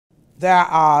There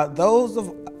are those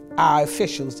of our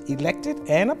officials, elected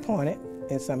and appointed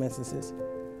in some instances,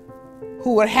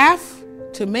 who would have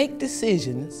to make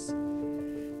decisions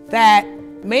that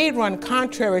may run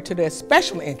contrary to their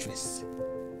special interests,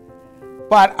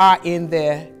 but are in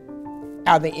the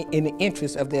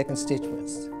interest of their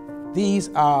constituents. These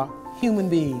are human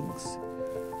beings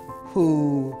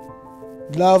who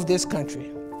love this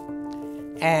country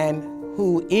and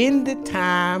who, in the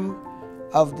time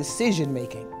of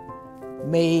decision-making,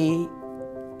 made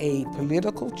a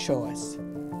political choice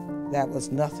that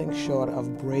was nothing short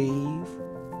of brave,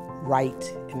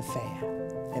 right, and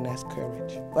fair, and that's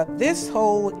courage. But this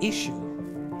whole issue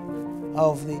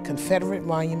of the Confederate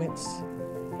monuments,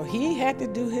 well, he had to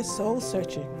do his soul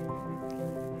searching,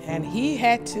 and he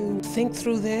had to think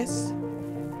through this,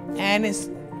 and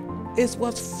it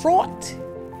was fraught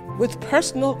with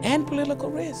personal and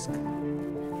political risk.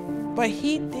 But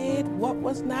he did what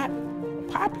was not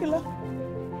popular,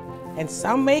 and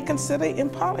some may consider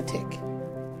impolitic,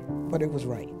 but it was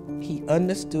right. He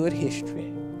understood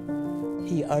history.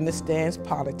 He understands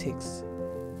politics.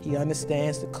 He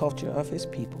understands the culture of his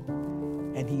people,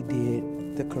 and he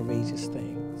did the courageous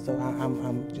thing. So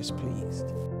I'm just pleased.